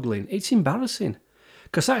 really struggling, it's embarrassing.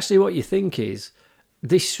 Because actually what you think is,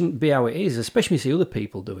 this shouldn't be how it is, especially when you see other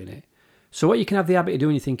people doing it. So what you can have the habit of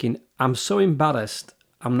doing, you're thinking, I'm so embarrassed,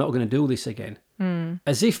 I'm not going to do this again.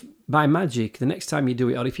 As if by magic, the next time you do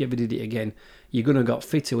it, or if you ever did it again, you're going to get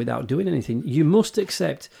fitter without doing anything. You must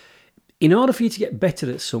accept, in order for you to get better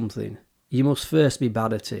at something, you must first be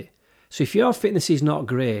bad at it. So if your fitness is not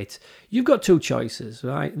great, you've got two choices,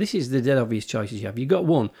 right? This is the dead obvious choices you have. You've got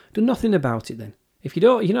one, do nothing about it then. If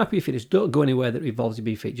you're not happy with your fitness, don't go anywhere that involves you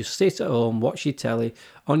being fit. Just sit at home, watch your telly,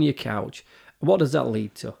 on your couch. What does that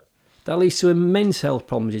lead to? That leads to immense health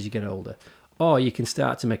problems as you get older. Or you can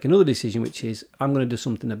start to make another decision, which is, I'm going to do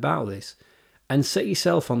something about this, and set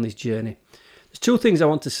yourself on this journey. There's two things I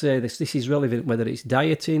want to say. This is relevant, whether it's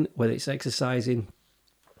dieting, whether it's exercising,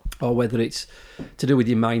 or whether it's to do with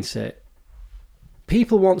your mindset.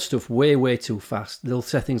 People want stuff way, way too fast. They'll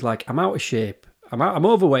say things like, I'm out of shape, I'm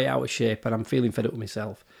overweight, out of shape, and I'm feeling fed up with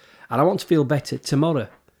myself, and I want to feel better tomorrow.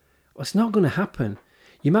 Well, it's not going to happen.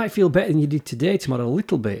 You might feel better than you did today, tomorrow, a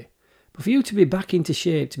little bit. But for you to be back into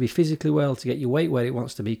shape, to be physically well, to get your weight where it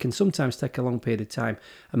wants to be, can sometimes take a long period of time.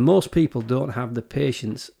 And most people don't have the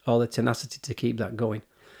patience or the tenacity to keep that going.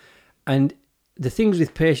 And the things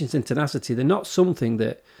with patience and tenacity, they're not something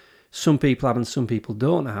that some people have and some people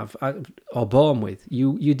don't have or born with.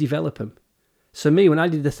 You develop them. So me, when I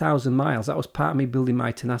did the 1,000 miles, that was part of me building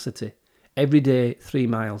my tenacity. Every day, 3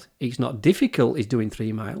 miles. It's not difficult, it's doing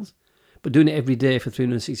 3 miles. But doing it every day for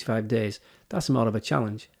 365 days, that's more of a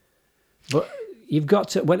challenge. But you've got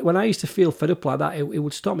to, when I used to feel fed up like that, it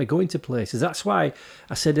would stop me going to places. That's why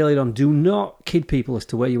I said earlier on, do not kid people as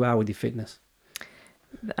to where you are with your fitness.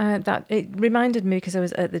 That it reminded me because I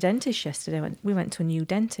was at the dentist yesterday. We went to a new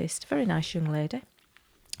dentist, very nice young lady.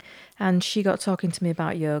 And she got talking to me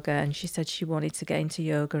about yoga, and she said she wanted to get into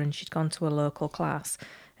yoga, and she'd gone to a local class,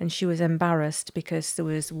 and she was embarrassed because there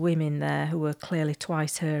was women there who were clearly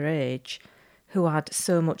twice her age, who had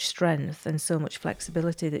so much strength and so much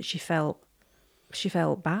flexibility that she felt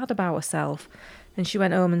bad about herself. And she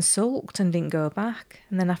went home and sulked and didn't go back.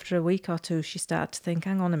 And then after a week or two, she started to think,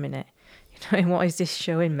 hang on a minute, what is this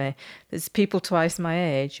showing me? There's people twice my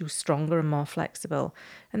age who's stronger and more flexible.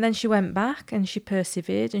 And then she went back and she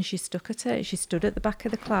persevered and she stuck at it. She stood at the back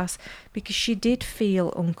of the class because she did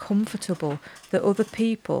feel uncomfortable that other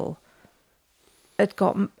people had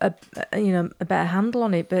got a better handle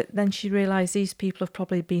on it. But then she realised these people have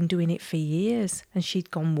probably been doing it for years and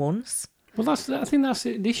she'd gone once. Well, I think that's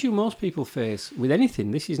the issue most people face with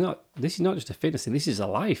anything. This is not just a fitness thing. This is a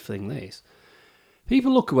life thing. This.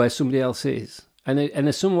 People look at where somebody else is, and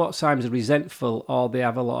they're somewhat times resentful, or they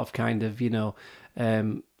have a lot of kind of,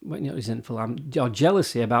 resentful or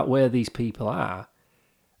jealousy about where these people are.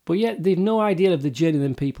 But yet they've no idea of the journey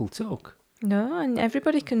them people took. No, and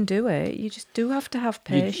everybody can do it. You just do have to have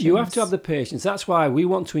patience. You have to have the patience. That's why we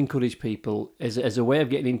want to encourage people as a way of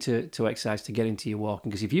getting into exercise to get into your walking.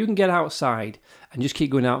 Because if you can get outside and just keep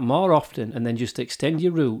going out more often and then just extend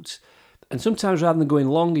your routes, and sometimes rather than going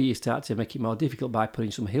longer, you start to make it more difficult by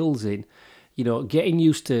putting some hills in, getting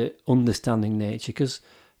used to understanding nature. Because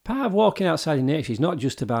part of walking outside in nature is not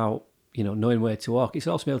just about, knowing where to walk. It's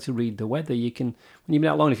also being able to read the weather. You can, when you've been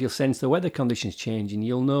out long enough, you'll sense the weather conditions changing.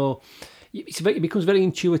 You'll know, it becomes very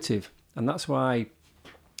intuitive. And that's why,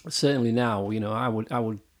 certainly now,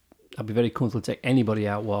 I'd be very comfortable to take anybody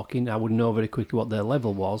out walking. I would know very quickly what their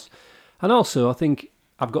level was. And also, I think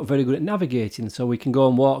I've got very good at navigating, so we can go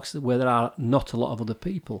on walks where there are not a lot of other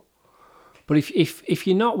people. But if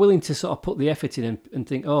you're not willing to sort of put the effort in and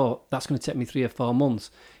think, oh, that's going to take me 3 or 4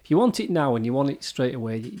 months, if you want it now and you want it straight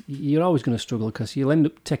away, you're always going to struggle because you'll end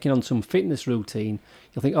up taking on some fitness routine.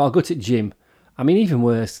 You'll think, oh, I'll go to the gym. I mean, even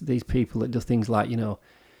worse, these people that do things like,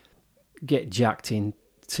 get jacked in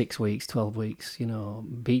 6 weeks, 12 weeks,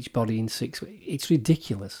 beach body in 6 weeks. It's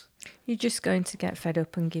ridiculous. You're just going to get fed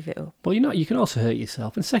up and give it up. Well, you can also hurt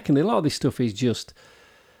yourself. And secondly, a lot of this stuff is just,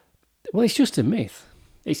 it's just a myth.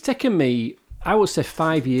 It's taken me, I would say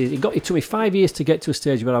 5 years. It took me 5 years to get to a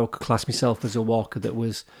stage where I would class myself as a walker that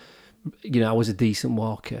was, I was a decent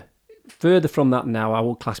walker. Further from that now, I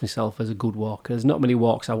would class myself as a good walker. There's not many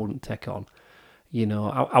walks I wouldn't take on.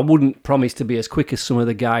 I wouldn't promise to be as quick as some of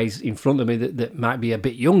the guys in front of me that might be a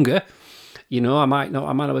bit younger. I might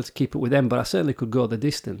not be able to keep up with them, but I certainly could go the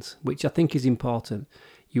distance, which I think is important.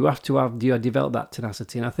 You have to develop that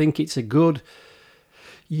tenacity. And I think it's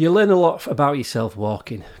you learn a lot about yourself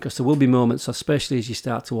walking, because there will be moments, especially as you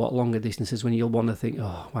start to walk longer distances, when you'll want to think,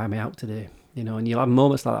 oh, why am I out today? And you'll have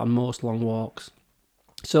moments like that on most long walks.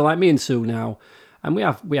 So like me and Sue now, and we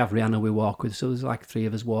have Rihanna we walk with, so there's like 3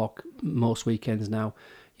 of us walk most weekends now.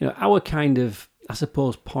 Our kind of, I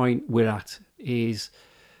suppose, point we're at is,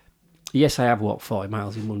 yes, I have walked 40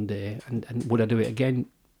 miles in one day, and would I do it again?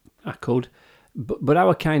 I could. But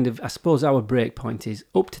our kind of, I suppose our break point is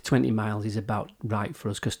up to 20 miles is about right for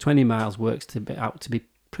us, because 20 miles works out to be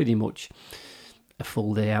pretty much a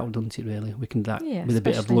full day out, doesn't it, really? We can with a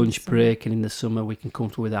bit of lunch break, and in the summer we can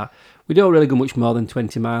comfortable with that. We don't really go much more than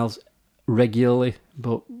 20 miles regularly,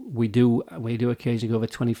 but we do occasionally go over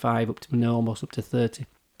 25, almost up to 30.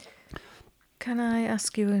 Can I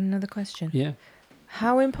ask you another question? Yeah.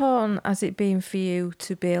 How important has it been for you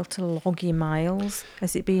to be able to log your miles?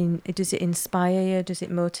 Does it inspire you? Does it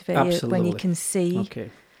motivate Absolutely. you when you can see? Okay.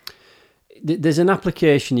 There's an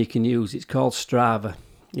application you can use. It's called Strava.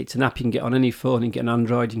 It's an app you can get on any phone. You can get an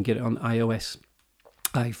Android, you can get it on iOS,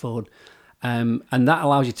 iPhone. And that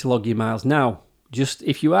allows you to log your miles. Now, just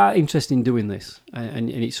if you are interested in doing this, and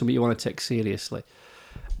it's something you want to take seriously,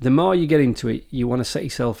 the more you get into it, you want to set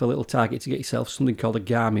yourself a little target to get yourself something called a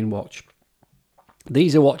Garmin watch.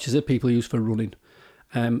 These are watches that people use for running.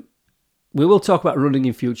 We will talk about running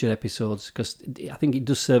in future episodes, because I think it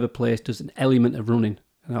does serve a place, does an element of running.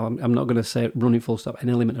 Now, I'm not going to say running full stop, an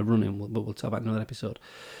element of running, but we'll talk about another episode.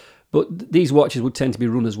 But these watches would tend to be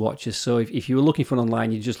runners' watches. So if you were looking for one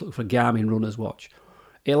online, you just look for Garmin runner's watch.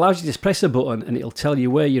 It allows you to just press a button and it'll tell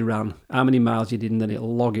you where you ran, how many miles you did, and then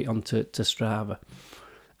it'll log it onto Strava.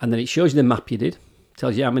 And then it shows you the map you did,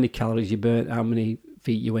 tells you how many calories you burnt, how many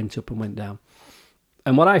feet you went up and went down.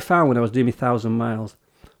 And what I found when I was doing my 1,000 miles,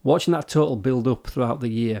 watching that total build up throughout the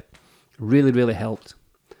year really, really helped.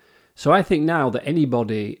 So I think now that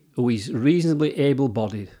anybody who is reasonably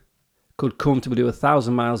able-bodied could comfortably do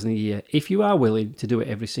 1,000 miles in a year if you are willing to do it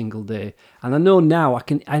every single day. And I know now I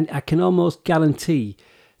can almost guarantee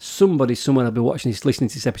somebody somewhere will be watching this, listening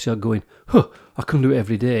to this episode going, I couldn't do it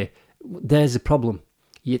every day. There's a problem.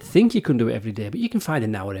 You'd think you couldn't do it every day, but you can find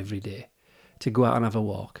an hour every day to go out and have a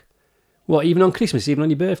walk. What, even on Christmas, even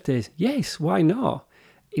on your birthdays? Yes, why not?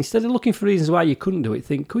 Instead of looking for reasons why you couldn't do it,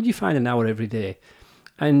 think, could you find an hour every day?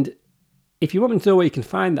 And if you want to know where you can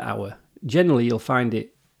find that hour, generally you'll find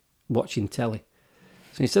it watching telly.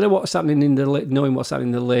 So instead of knowing what's happening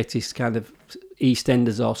in the latest kind of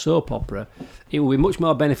EastEnders or soap opera, it will be much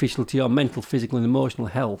more beneficial to your mental, physical and emotional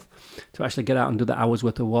health to actually get out and do that hour's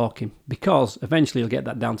worth of walking, because eventually you'll get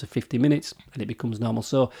that down to 50 minutes and it becomes normal.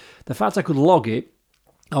 So the fact I could log it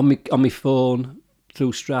on my phone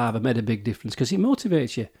through Strava made a big difference because it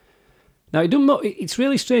motivates you. Now, it's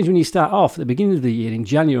really strange when you start off at the beginning of the year. In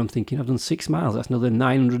January, I'm thinking, I've done 6 miles. That's another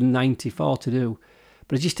 994 to do.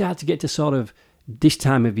 But as you start to get to sort of this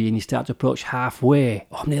time of year and you start to approach halfway,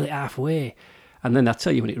 I'm nearly halfway. And then I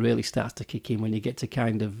tell you when it really starts to kick in, when you get to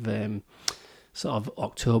kind of sort of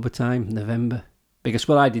October time, November. Because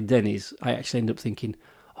what I did then is I actually ended up thinking,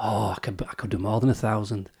 I could do more than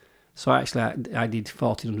 1,000. So I did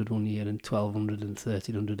 1,400 one year and 1,200 and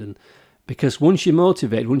 1,300. And because once you're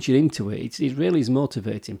motivated, once you're into it, it really is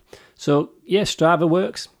motivating. So, yeah, Strava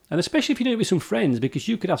works. And especially if you do it with some friends, because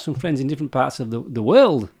you could have some friends in different parts of the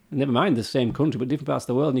world, never mind the same country, but different parts of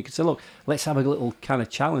the world, and you could say, look, let's have a little kind of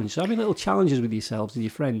challenge. So having little challenges with yourselves and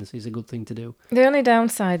your friends is a good thing to do. The only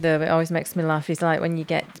downside, though, it always makes me laugh, is like when you're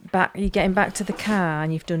getting back to the car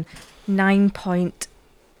and you've done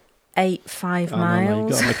 9.85 miles. No,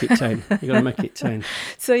 you've got to make it 10. You've got to make it 10.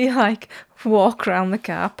 So you walk around the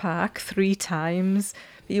car park 3 times.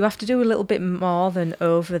 You have to do a little bit more than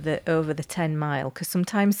over the 10 mile, because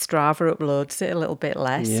sometimes Strava uploads it a little bit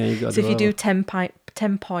less. Yeah, you got so if you do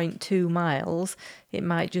 10.2 miles, it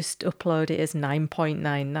might just upload it as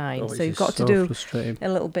 9.99. So you've got to do a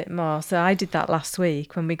little bit more. So I did that last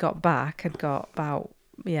week when we got back. I'd got about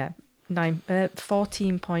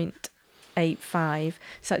 14.85.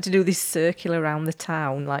 So I had to do this circle around the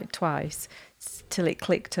town like twice till it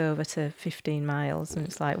clicked over to 15 miles. And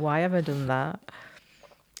it's like, why have I done that?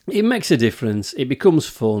 It makes a difference. It becomes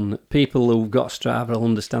fun. People who've got Strava will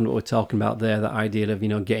understand what we're talking about there, that idea of,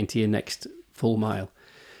 getting to your next full mile.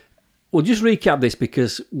 We'll just recap this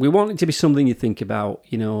because we want it to be something you think about.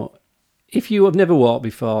 If you have never walked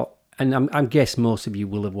before, and I guess most of you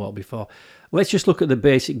will have walked before, let's just look at the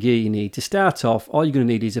basic gear you need. To start off, all you're going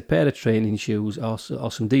to need is a pair of training shoes or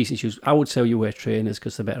some decent shoes. I would say you wear trainers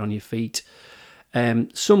because they're better on your feet.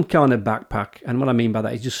 Some kind of backpack, and what I mean by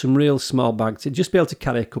that is just some real small bags to just be able to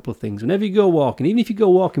carry a couple of things. Whenever you go walking, even if you go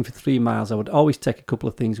walking for 3 miles, I would always take a couple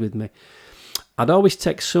of things with me. I'd always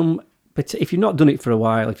take some, but if you've not done it for a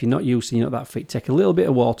while, if you're not used to, you're not that fit, take a little bit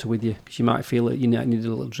of water with you, because you might feel that you need a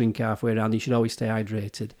little drink halfway around. You should always stay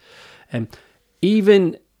hydrated.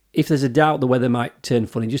 Even if there's a doubt the weather might turn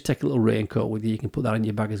funny, just take a little raincoat with you. You can put that in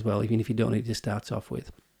your bag as well, even if you don't need to start off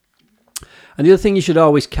with. And the other thing you should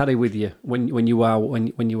always carry with you when you are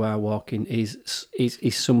walking is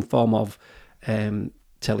some form of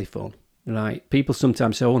telephone, right? People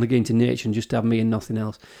sometimes say, I want to get into nature and just have me and nothing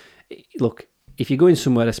else. Look, if you're going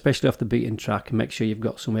somewhere, especially off the beaten track, make sure you've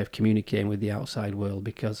got some way of communicating with the outside world,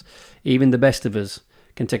 because even the best of us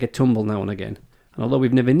can take a tumble now and again. And although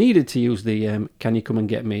we've never needed to use the can you come and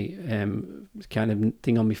get me kind of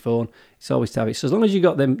thing on my phone, it's always to have it. So as long as you've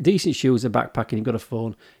got them decent shoes, a backpack, and you've got a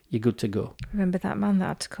phone, you're good to go. Remember that man that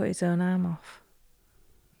had to cut his own arm off?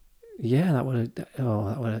 Yeah, that would have...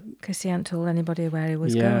 Because he hadn't told anybody where he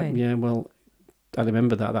was going. Yeah, well, I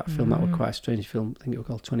remember that film. That was quite a strange film. I think it was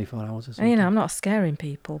called 24 Hours or something. And, I'm not scaring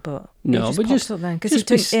people, but no, but just up then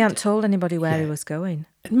because he hadn't told anybody where he was going.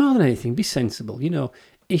 And more than anything, be sensible.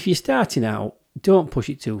 If you're starting out, don't push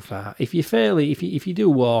it too far. If you do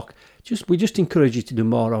walk, we just encourage you to do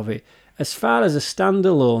more of it. As far as a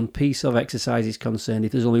standalone piece of exercise is concerned,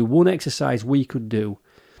 if there's only one exercise we could do,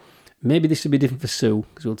 maybe this would be different for Sue,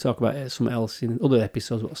 because we'll talk about something else in other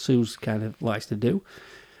episodes, what Sue's kind of likes to do.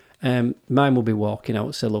 Mine will be walking. I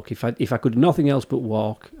would say, look, if I could do nothing else but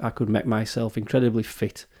walk, I could make myself incredibly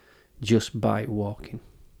fit just by walking.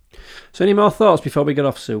 So any more thoughts before we get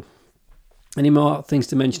off, Sue? Any more things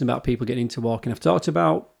to mention about people getting into walking? I've talked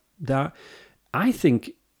about that. I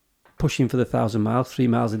think pushing for the 1,000 miles, 3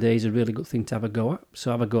 miles a day is a really good thing to have a go at.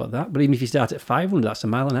 So have a go at that. But even if you start at 500, that's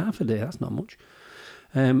 1.5 miles a day. That's not much.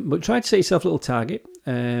 But try to set yourself a little target.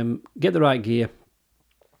 Get the right gear.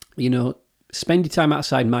 Spend your time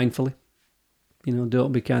outside mindfully.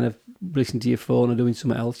 Don't be kind of listening to your phone or doing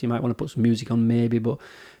something else, you might want to put some music on maybe, but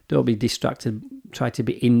don't be distracted. Try to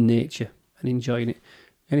be in nature and enjoying it.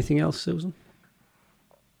 Anything else, Susan?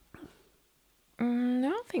 No,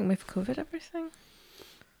 I think we've covered everything.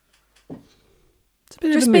 It's a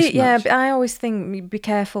bit of a mismatch. Yeah, but I always think be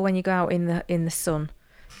careful when you go out in the sun.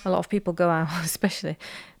 A lot of people go out, especially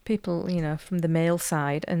people, from the male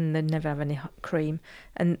side, and they never have any cream.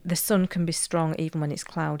 And the sun can be strong even when it's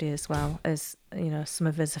cloudy as well, as, some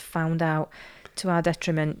of us have found out to our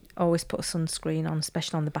detriment. Always put a sunscreen on,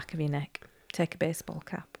 especially on the back of your neck. Take a baseball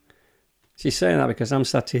cap. She's saying that because I'm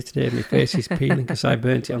sat here today and my face is peeling because I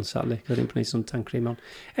burnt it on Saturday because I didn't put any suntan cream on.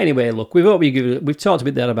 Anyway, look, we've talked a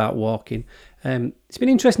bit there about walking. It's been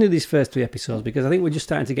interesting these first 3 episodes because I think we're just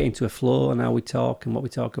starting to get into a flow on how we talk and what we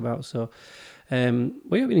talk about. So we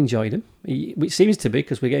hope you enjoyed them. It seems to be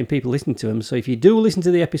because we're getting people listening to them. So if you do listen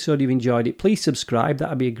to the episode, you've enjoyed it, please subscribe. That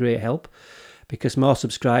would be a great help because more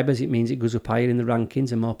subscribers, it means it goes up higher in the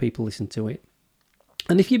rankings and more people listen to it.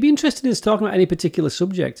 And if you'd be interested in us talking about any particular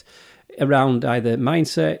subject around either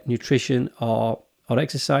mindset, nutrition, or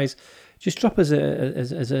exercise, just drop us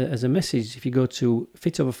as a message. If you go to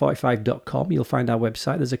fitover45.com, you'll find our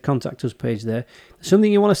website. There's a contact us page there. There's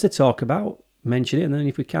something you want us to talk about, mention it, and then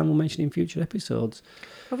if we can, we'll mention it in future episodes.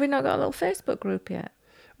 Have we not got a little Facebook group yet?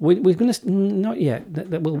 We're going to not yet.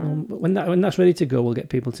 When that's ready to go, we'll get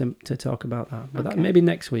people to talk about that. But that maybe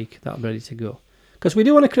next week that'll be ready to go. Because we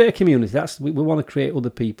do want to create a community. We want to create other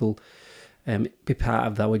people. Be part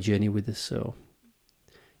of our journey with us, so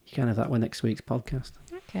you can have that with next week's podcast.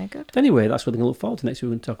 Okay, good. Anyway, that's what I'm going to look forward to next week.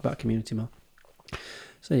 We're going to talk about community more.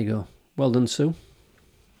 So there you go. Well done, Sue.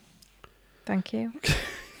 Thank you.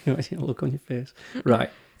 Look on your face. Right.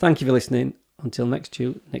 Thank you for listening. Until next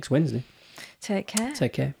Wednesday. Take care.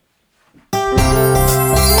 Take care.